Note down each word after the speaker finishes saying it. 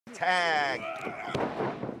tag.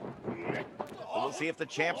 We'll see if the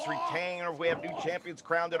champs retain or if we have new champions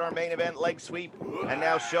crowned in our main event leg sweep. And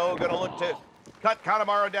now Sho gonna look to cut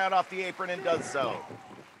Kanemaru down off the apron and does so.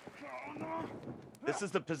 This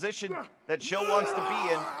is the position that Sho wants to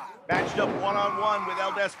be in. Matched up one-on-one with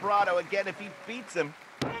El Desperado. Again, if he beats him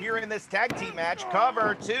here in this tag team match,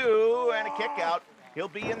 cover two and a kick out. He'll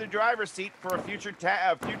be in the driver's seat for a future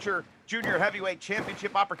junior heavyweight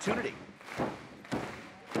championship opportunity.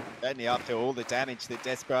 Certainly after all the damage that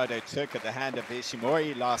Desperado took at the hand of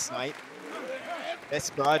Ishimori last night.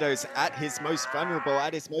 Desperado's at his most vulnerable,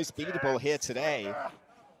 at his most beatable here today.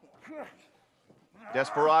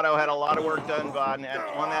 Desperado had a lot of work done on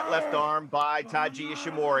that left arm by Taiji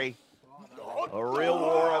Ishimori. A real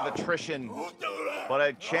war of attrition, but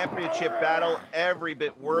a championship battle every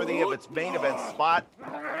bit worthy of its main event spot.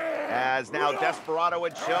 As now Desperado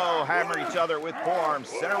and Sho hammer each other with forearms.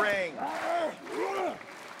 Center ring.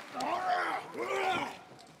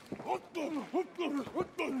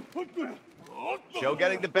 Sho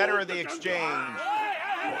getting the better of the exchange.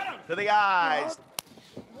 To the eyes.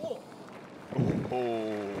 Oh.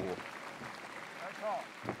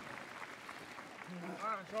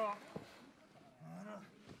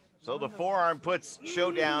 So the forearm puts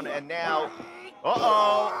Sho down, and now,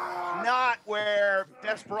 not where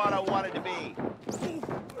Desperado wanted to be.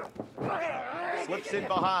 Slips in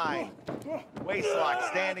behind. Waistlock,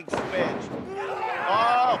 standing switch.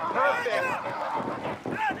 Oh, perfect.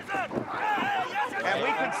 And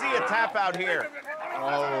we could see a tap out here.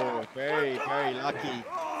 Oh, very, very lucky.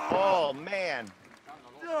 Oh, man.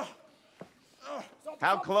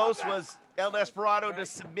 How close was El Desperado to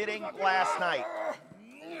submitting last night?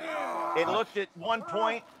 It looked at one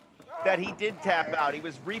point that he did tap out. He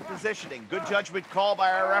was repositioning. Good judgment call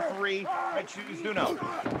by our referee, Red Shoes Nuno.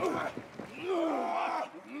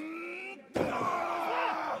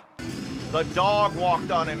 The dog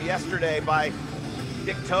walked on him yesterday by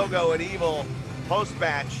Dick Togo and Evil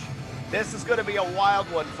post-match. This is going to be a wild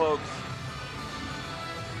one, folks.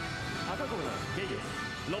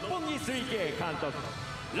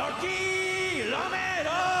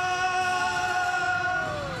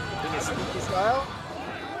 Style?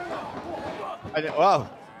 Wow,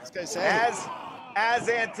 I was gonna say. As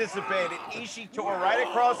anticipated, Ishii tore right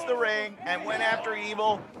across the ring and went after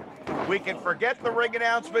Evil. We can forget the ring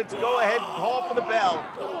announcements. Go ahead and call for the bell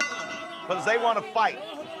because they want to fight.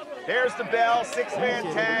 There's the bell, six-man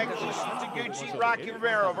tag. Ishii Taguchi, Rocky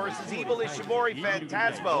Romero versus Evil Ishimori,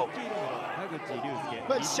 Phantasmo.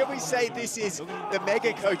 But should we say this is the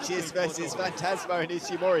mega coaches versus Phantasmo and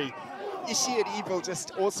Ishimori? Ishii and Evil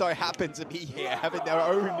just also happen to be here, having their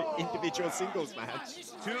own individual singles match.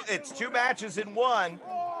 It's two matches in one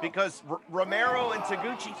because Romero and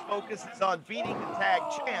Taguchi's focus is on beating the tag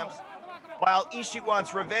champs, while Ishii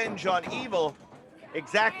wants revenge on Evil,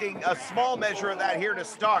 exacting a small measure of that here to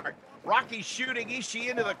start. Rocky's shooting Ishii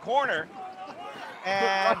into the corner,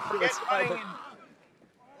 and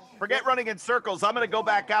forget running in circles. I'm going to go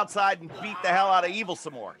back outside and beat the hell out of Evil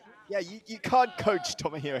some more. Yeah, you can't coach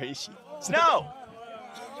Tomohiro Ishii. No!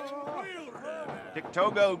 Dick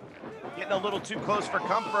Togo getting a little too close for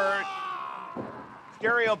comfort.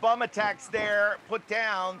 Stereo bum attacks there, put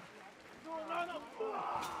down.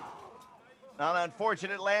 An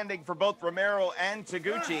unfortunate landing for both Romero and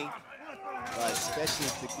Taguchi. Right, especially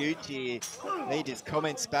Taguchi made his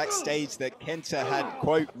comments backstage that Kenta had,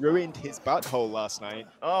 quote, ruined his butthole last night.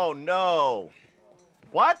 Oh, no.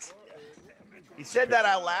 What? He said that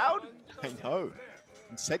out loud? I know.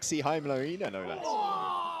 In sexy Heim Arena, no less.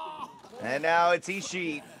 And now it's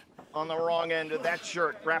Ishii on the wrong end of that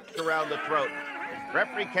shirt wrapped around the throat.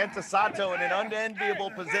 Referee Kenta Sato in an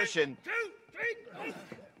unenviable position.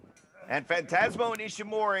 And Phantasmo and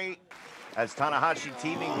Ishimori as Tanahashi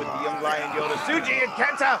teaming with the young lion Yota Tsuji and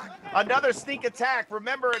Kenta. Another sneak attack.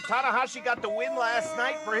 Remember, Tanahashi got the win last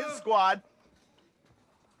night for his squad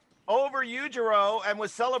over Yujiro and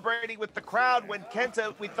was celebrating with the crowd when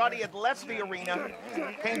Kenta, we thought he had left the arena,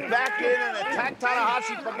 came back in and attacked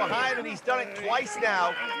Tanahashi from behind, and he's done it twice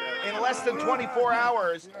now in less than 24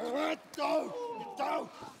 hours.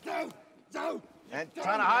 And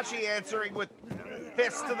Tanahashi answering with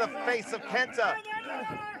fists to the face of Kenta.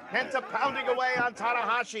 Kenta pounding away on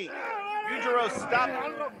Tanahashi. Yujiro stopped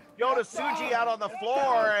Yota Tsuji out on the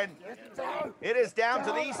floor, and it is down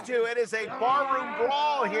to these two. It is a barroom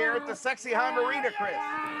brawl here at the Sexy Heim Arena,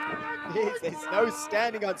 Chris. There's no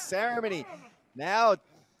standing on ceremony. Now,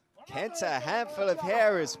 Kenta, a handful of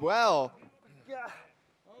hair as well.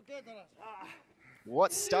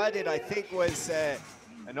 What started, I think, was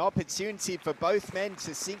an opportunity for both men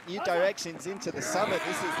to seek new directions into the summer.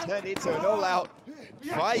 This has turned into an all-out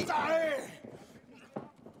fight.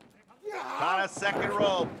 Okada second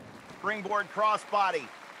rope, springboard crossbody,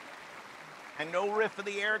 and no riff of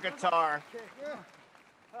the air guitar.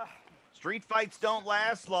 Street fights don't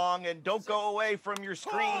last long, and don't go away from your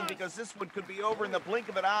screen because this one could be over in the blink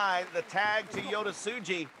of an eye. The tag to Yota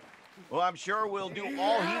Tsuji, who I'm sure will do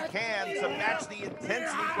all he can to match the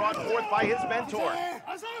intensity brought forth by his mentor.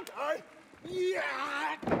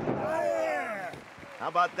 How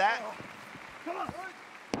about that?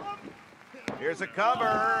 Here's a cover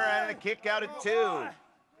and a kick out at 2.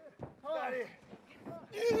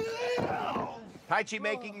 Taichi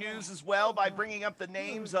making news as well by bringing up the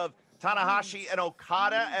names of Tanahashi and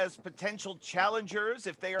Okada as potential challengers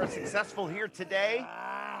if they are successful here today.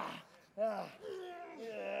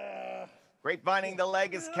 Grapevining the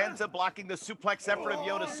leg is Kenta, blocking the suplex effort of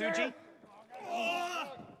Yota Tsuji.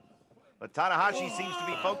 But Tanahashi seems to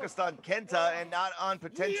be focused on Kenta and not on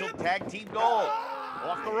potential tag team goal.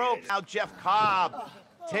 Off the ropes. Now Jeff Cobb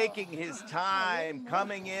taking his time,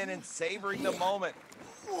 coming in and savoring the moment.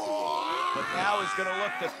 But now he's going to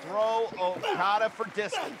look to throw Okada for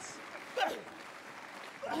distance.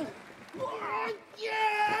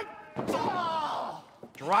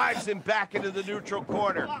 Drives him back into the neutral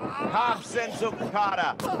corner. Cobb sends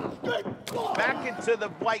Okada back into the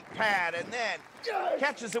white pad and then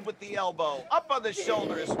catches him with the elbow. Up on the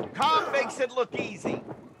shoulders. Cobb makes it look easy.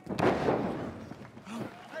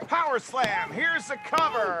 Power slam. Here's the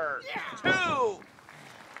cover. 2.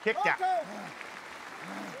 Kicked out.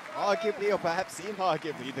 Arguably, or perhaps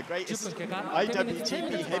inarguably, the greatest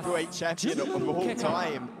IWGP heavyweight champion of all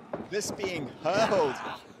time. This being hurled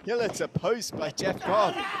killer to post by Jeff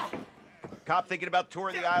Cobb. Cobb thinking about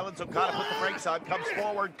touring the islands. Okada put the brakes on, comes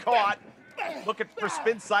forward, caught. Looking for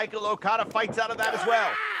spin cycle. Okada fights out of that as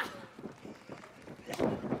well.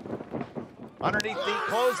 Underneath the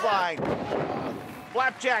clothesline.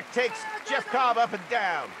 Flapjack takes Jeff Cobb up and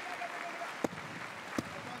down.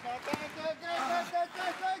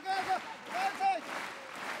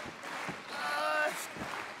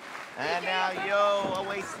 And now Yo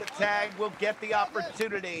awaits the tag, will get the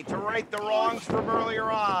opportunity to right the wrongs from earlier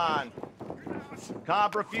on.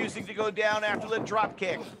 Cobb refusing to go down after the drop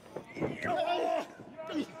kick.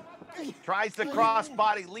 Tries the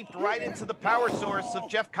crossbody, leaped right into the power source of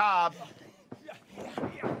Jeff Cobb.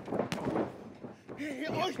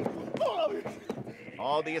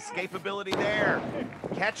 Oh, the escapability there.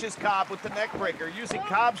 Catches Cobb with the neck breaker, using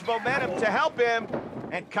Cobb's momentum to help him,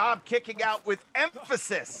 and Cobb kicking out with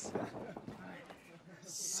emphasis.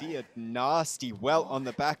 See a nasty welt on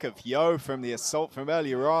the back of Yo from the assault from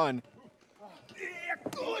earlier on.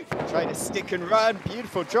 Trying to stick and run,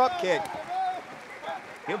 beautiful drop kick.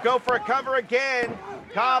 He'll go for a cover again.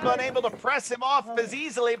 Cobb unable to press him off as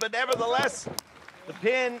easily, but nevertheless, the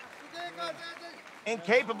pin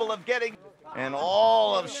incapable of getting. And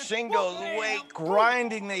all of Shingo's weight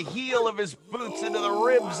grinding the heel of his boots into the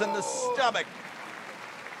ribs and the stomach.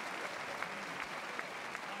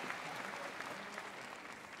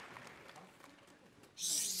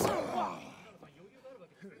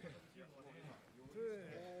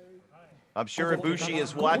 I'm sure Ibushi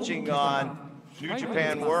is watching on New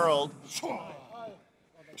Japan World.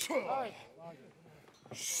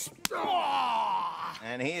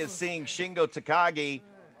 And he is seeing Shingo Takagi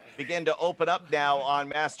begin to open up now on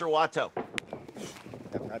Master Wato.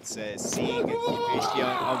 That's seeing Ibushi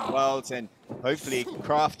on Worlds and hopefully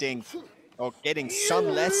crafting or getting some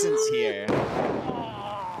lessons here.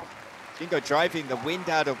 Shingo driving the wind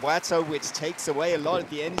out of Wato, which takes away a lot of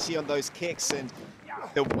the energy on those kicks, and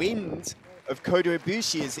the wind of Kota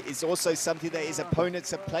Ibushi is also something that his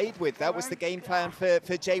opponents have played with. That was the game plan for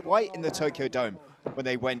Jay White in the Tokyo Dome when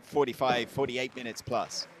they went 45, 48 minutes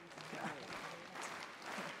plus.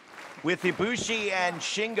 With Ibushi and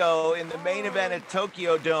Shingo in the main event at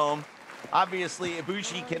Tokyo Dome, obviously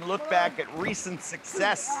Ibushi can look back at recent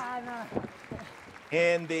success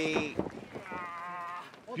in the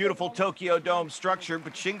beautiful Tokyo Dome structure,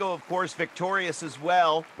 but Shingo, of course, victorious as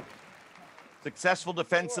well. Successful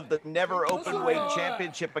defense of the never openweight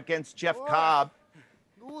championship against Jeff Cobb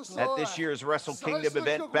at this year's Wrestle Kingdom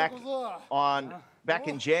event back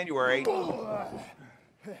in January.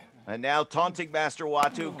 And now taunting Master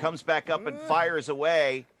Wato comes back up and fires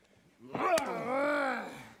away. I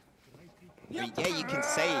mean, yeah, you can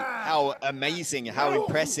say how amazing, how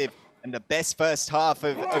impressive, and the best first half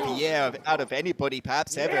of a year out of anybody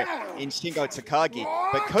perhaps ever in Shingo Takagi.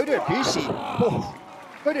 But Kota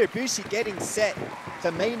Ibushi getting set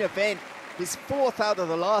to main event his 4th out of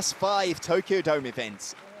the last 5 Tokyo Dome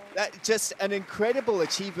events. That's just an incredible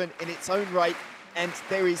achievement in its own right, and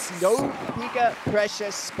there is no bigger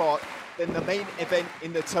pressure spot than the main event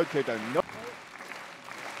in the Tokyo Dome. No.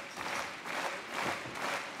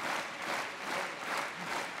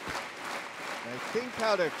 I think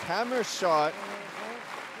out of camera shot,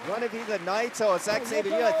 one of either Naito or Zack Sabre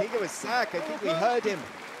Jr., I think it was Zack, I think we heard him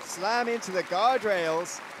slam into the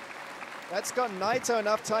guardrails. That's got Naito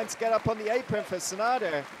enough time to get up on the apron for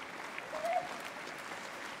Sanada.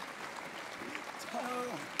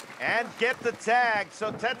 And get the tag.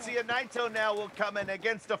 So Tetsuya Naito now will come in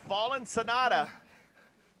against a fallen Sanada.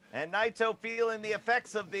 And Naito feeling the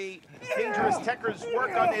effects of the dangerous Tekker's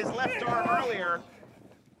work on his left arm earlier.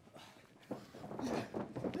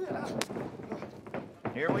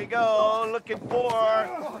 Here we go, looking for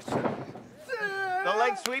the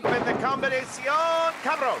leg sweep and the combinación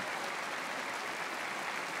cabrón.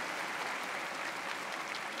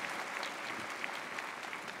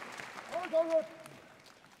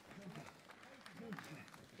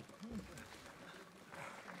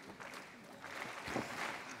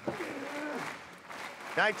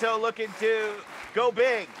 Naito looking to go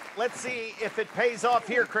big. Let's see if it pays off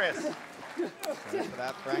here, Chris.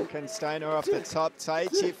 That Frankensteiner off the top,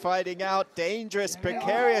 Taichi fighting out, dangerous,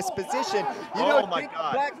 precarious position. You know, my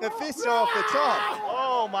God. Black Mephisto off the top.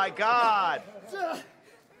 Oh my God.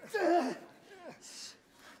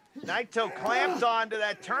 Naito clamped onto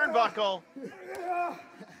that turnbuckle.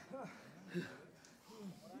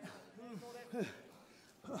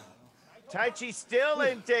 Taichi still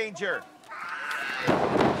in danger.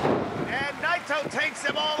 And Naito takes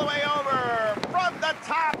him all the way over from the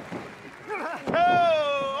top.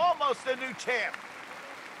 Oh, almost a new champ.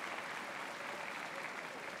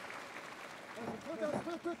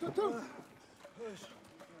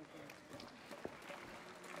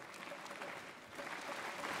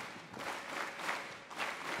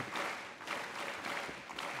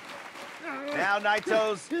 Now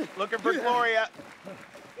Naito's looking for Gloria.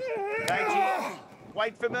 Taichi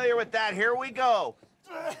quite familiar with that. Here we go.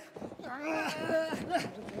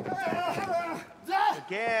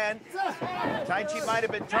 Again, Taichi might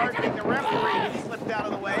have been targeting the referee. He slipped out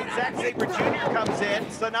of the way. Zack Sabre Jr. comes in.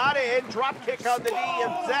 Sanada in. Drop kick on the knee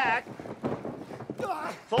of Zack.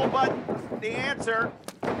 Full button, the answer.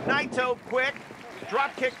 Naito quick.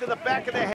 Drop kick to the back of the head.